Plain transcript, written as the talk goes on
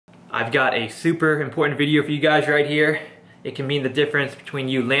I've got a super important video for you guys right here. It can mean the difference between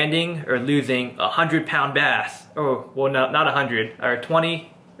you landing or losing a 100-pound bass. Or, well, not 100, or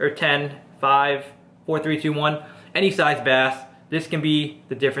 20, or 10, 5, 4, 3, 2, 1, any size bass. This can be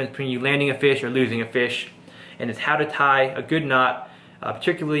the difference between you landing a fish or losing a fish. And it's how to tie a good knot,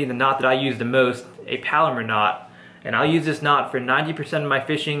 particularly the knot that I use the most, a Palomar knot. And I'll use this knot for 90% of my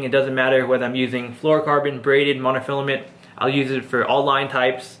fishing. It doesn't matter whether I'm using fluorocarbon, braided, monofilament. I'll use it for all line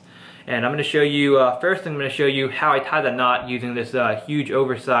types. And I'm going to show you, first I'm going to show you how I tie that knot using this huge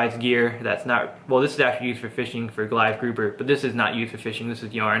oversized gear that's not, well, this is actually used for fishing for live grouper, but this is not used for fishing, this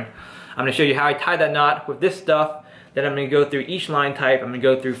is yarn. I'm going to show you how I tie that knot with this stuff. Then I'm going to go through each line type. I'm going to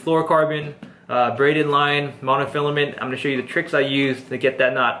go through fluorocarbon, braided line, monofilament. I'm going to show you the tricks I use to get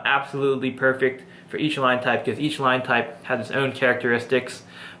that knot absolutely perfect for each line type, because each line type has its own characteristics.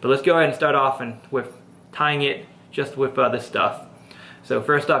 But let's go ahead and start off with tying it just with this stuff. So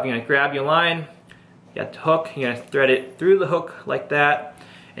first off, you're going to grab your line, you got the hook, you're going to thread it through the hook like that,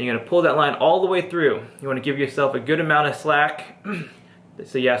 and you're going to pull that line all the way through. You want to give yourself a good amount of slack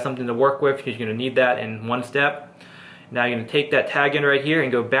so you have something to work with, because you're going to need that in one step. Now you're going to take that tag end right here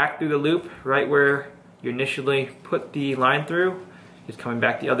and go back through the loop right where you initially put the line through, just coming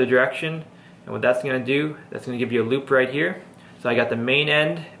back the other direction. And what that's going to do, that's going to give you a loop right here. So I got the main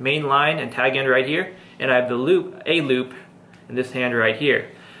line and tag end right here, and I have the loop, a loop, in this hand right here.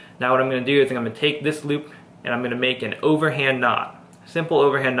 Now what I'm going to do is I'm going to take this loop and I'm going to make an overhand knot. Simple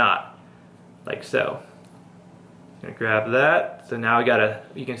overhand knot, like so. I'm going to grab that. So now I got a,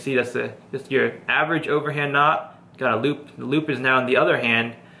 you can see that's your average overhand knot. Got a loop. The loop is now in the other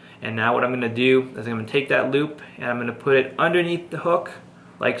hand. And now what I'm going to do is I'm going to take that loop and I'm going to put it underneath the hook,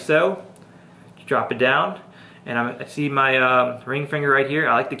 like so. Drop it down. And I see my ring finger right here.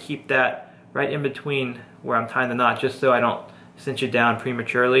 I like to keep that right in between where I'm tying the knot, just so I don't cinch it down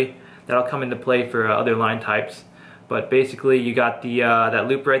prematurely. That'll come into play for other line types. But basically you got the that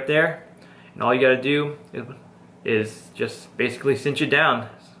loop right there, and all you got to do is just basically cinch it down.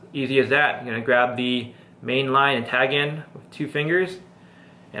 It's easy as that. You're going to grab the main line and tag in with 2 fingers,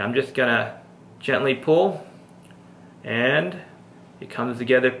 and I'm just going to gently pull, and it comes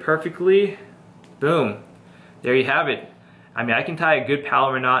together perfectly. Boom. There you have it. I mean, I can tie a good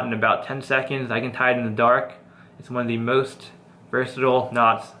Palomar knot in about 10 seconds. I can tie it in the dark. It's one of the most versatile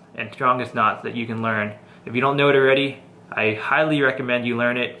knots and strongest knots that you can learn. If you don't know it already, I highly recommend you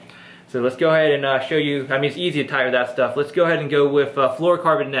learn it. So let's go ahead and show you. I mean, it's easy to tie with that stuff. Let's go ahead and go with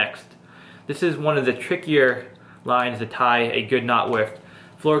fluorocarbon next. This is one of the trickier lines to tie a good knot with.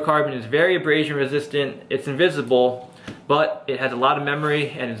 Fluorocarbon is very abrasion resistant. It's invisible, but it has a lot of memory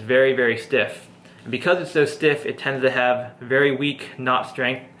and it's very, very stiff. And because it's so stiff, it tends to have very weak knot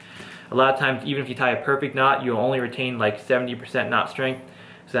strength. A lot of times, even if you tie a perfect knot, you'll only retain like 70% knot strength.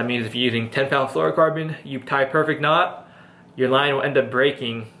 So that means if you're using 10-pound fluorocarbon, you tie a perfect knot, your line will end up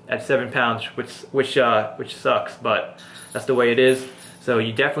breaking at 7 pounds, which sucks, but that's the way it is. So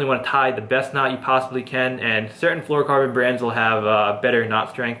you definitely want to tie the best knot you possibly can, and certain fluorocarbon brands will have better knot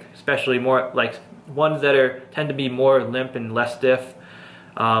strength, especially more like ones that tend to be more limp and less stiff.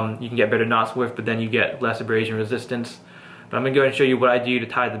 You can get better knots with, but then you get less abrasion resistance. But I'm going to go ahead and show you what I do to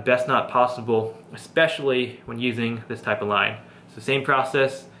tie the best knot possible, especially when using this type of line. So same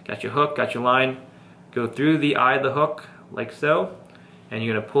process, got your hook, got your line, go through the eye of the hook like so, and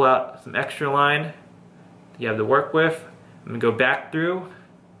you're going to pull out some extra line that you have to work with. I'm going to go back through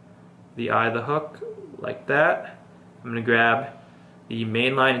the eye of the hook like that. I'm going to grab the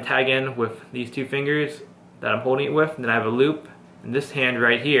main line and tag in with these 2 fingers that I'm holding it with, and then I have a loop in this hand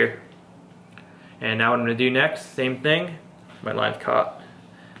right here. And now what I'm going to do next, same thing. My line's caught.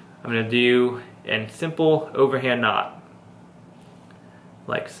 I'm going to do a simple overhand knot,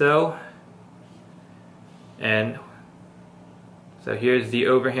 like so. And so here's the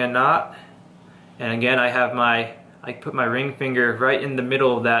overhand knot. And again, I put my ring finger right in the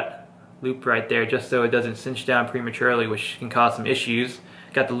middle of that loop right there, just so it doesn't cinch down prematurely, which can cause some issues.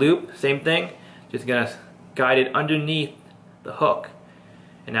 Got the loop, same thing. Just gonna guide it underneath the hook.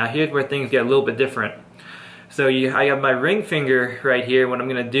 And now here's where things get a little bit different. So I have my ring finger right here. What I'm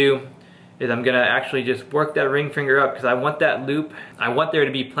going to do is I'm going to actually just work that ring finger up, because I want that loop, I want there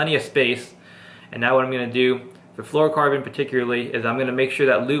to be plenty of space. And now what I'm going to do, for fluorocarbon particularly, is I'm going to make sure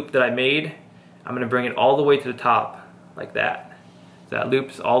that loop that I made, I'm going to bring it all the way to the top, like that. So that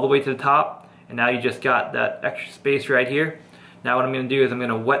loop's all the way to the top, and now you just got that extra space right here. Now what I'm going to do is I'm going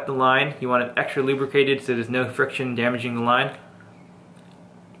to wet the line. You want it extra lubricated so there's no friction damaging the line.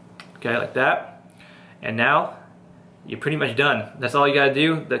 Okay, like that. And now you're pretty much done. That's all you gotta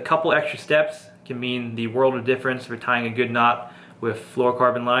do. The couple extra steps can mean the world of difference for tying a good knot with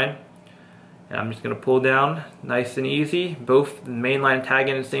fluorocarbon line. And I'm just going to pull down nice and easy, both the main line and tag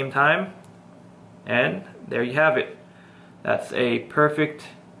end at the same time. And there you have it. That's a perfect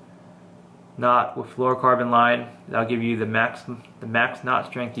knot with fluorocarbon line. That'll give you the max knot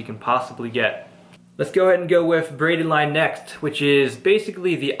strength you can possibly get. Let's go ahead and go with braided line next, which is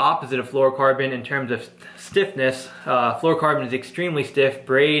basically the opposite of fluorocarbon in terms of stiffness. Fluorocarbon is extremely stiff,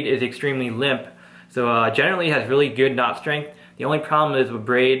 braid is extremely limp. So generally it has really good knot strength. The only problem is with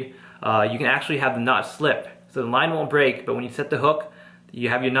braid, you can actually have the knot slip. So the line won't break, but when you set the hook, you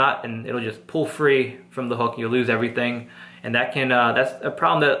have your knot and it'll just pull free from the hook. You'll lose everything. And that can that's a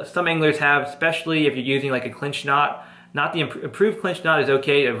problem that some anglers have, especially if you're using like a clinch knot. Not the improved clinch knot is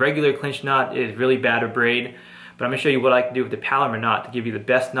okay. A regular clinch knot is really bad with braid. But I'm going to show you what I can do with the Palomar knot to give you the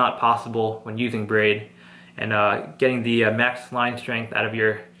best knot possible when using braid. And getting the max line strength out of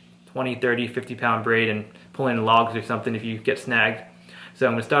your 20, 30, 50 pound braid and pulling in logs or something if you get snagged. So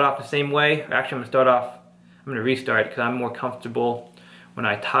I'm going to start off the same way. Actually, I'm going to restart because I'm more comfortable when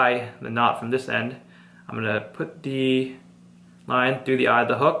I tie the knot from this end. I'm going to put the line through the eye of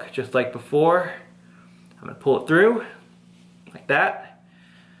the hook just like before. I'm going to pull it through like that,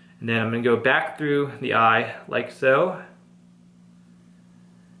 and then I'm going to go back through the eye like so,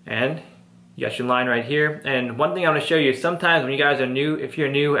 and you got your line right here. And one thing I'm going to show you is sometimes when you guys are new, if you're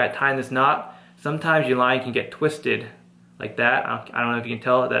new at tying this knot, sometimes your line can get twisted like that. I don't know if you can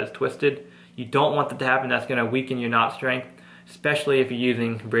tell that it's twisted. You don't want that to happen. That's going to weaken your knot strength, especially if you're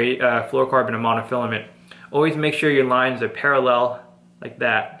using fluorocarbon or monofilament. Always make sure your lines are parallel like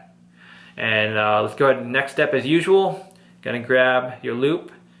that. And let's go ahead. Next step, as usual, gonna grab your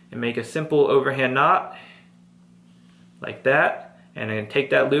loop and make a simple overhand knot like that. And then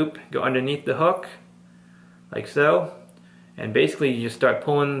take that loop, go underneath the hook like so, and basically you just start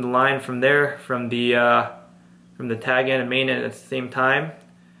pulling the line from there, from the tag end and main end at the same time.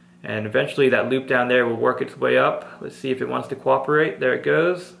 And eventually that loop down there will work its way up. Let's see if it wants to cooperate. There it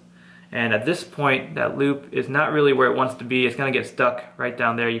goes. And at this point, that loop is not really where it wants to be. It's going to get stuck right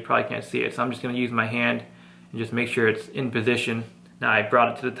down there. You probably can't see it. So I'm just going to use my hand and just make sure it's in position. Now I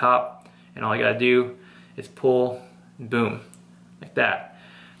brought it to the top, and all I got to do is pull, and boom, like that.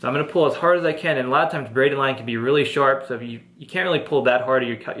 So I'm going to pull as hard as I can. And a lot of times braided line can be really sharp, so if you can't really pull that hard or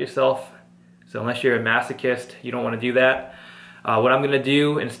you cut yourself. So unless you're a masochist, you don't want to do that. What I'm going to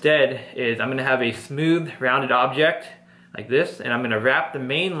do instead is I'm going to have a smooth, rounded object like this, and I'm going to wrap the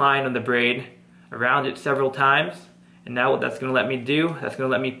main line of the braid around it several times. And now what that's going to let me do, that's going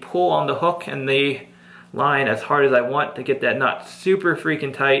to let me pull on the hook and the line as hard as I want to get that knot super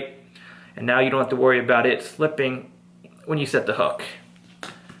freaking tight. And now you don't have to worry about it slipping when you set the hook.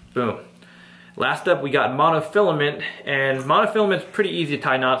 Boom. Last up, we got monofilament, and monofilament's pretty easy to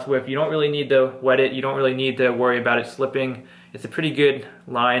tie knots with. You don't really need to wet it. You don't really need to worry about it slipping. It's a pretty good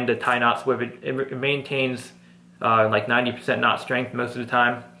line to tie knots with. It maintains like 90% knot strength most of the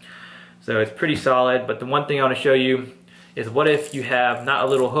time. So it's pretty solid. But the one thing I want to show you is what if you have not a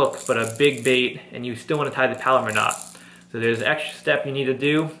little hook but a big bait and you still want to tie the Palomar knot. So there's an extra step you need to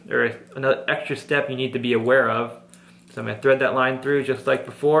do, or another extra step you need to be aware of. So I'm going to thread that line through just like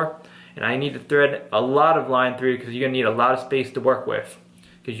before. And I need to thread a lot of line through because you're going to need a lot of space to work with.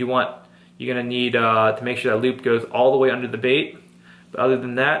 Because you're going to need to make sure that loop goes all the way under the bait. But other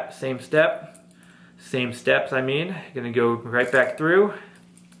than that, same steps, I mean. You're going to go right back through.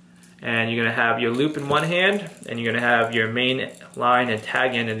 And you're going to have your loop in one hand, and you're going to have your main line and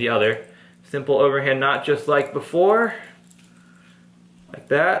tag end in the other. Simple overhand knot just like before. Like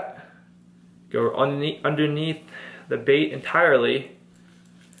that. Go underneath the bait entirely.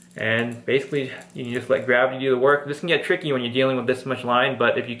 And basically you can just let gravity do the work. This can get tricky when you're dealing with this much line,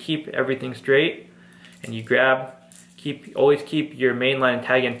 but if you keep everything straight and you grab, always keep your main line and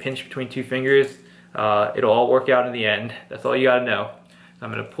tag end pinched between two fingers, it'll all work out in the end. That's all you gotta know. So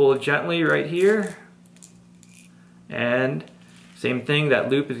I'm gonna pull it gently right here, and same thing, that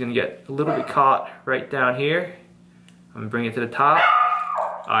loop is gonna get a little bit caught right down here. I'm gonna bring it to the top.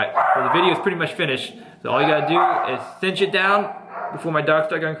 Alright, well the video is pretty much finished. So all you gotta do is cinch it down before my dog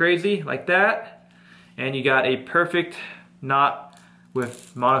start going crazy, like that. And you got a perfect knot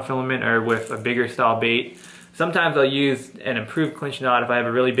with monofilament or with a bigger style bait. Sometimes I'll use an improved clinch knot if I have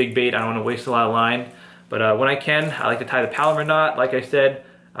a really big bait. I don't want to waste a lot of line. But when I can, I like to tie the Palomar knot. Like I said,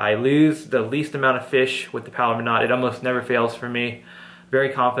 I lose the least amount of fish with the Palomar knot. It almost never fails for me.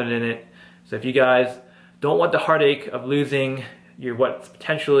 Very confident in it. So if you guys don't want the heartache of losing what's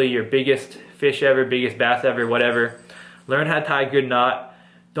potentially your biggest fish ever, biggest bass ever, whatever, learn how to tie a good knot.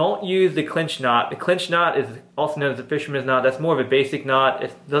 Don't use the clinch knot. The clinch knot is also known as the fisherman's knot. That's more of a basic knot.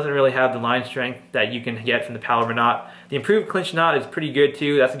 It doesn't really have the line strength that you can get from the Palomar knot. The improved clinch knot is pretty good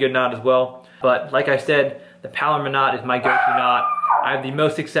too. That's a good knot as well. But like I said, the Palomar knot is my go-to knot. I have the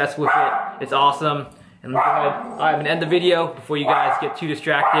most success with it. It's awesome. And I'm going to end the video before you guys get too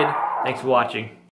distracted. Thanks for watching.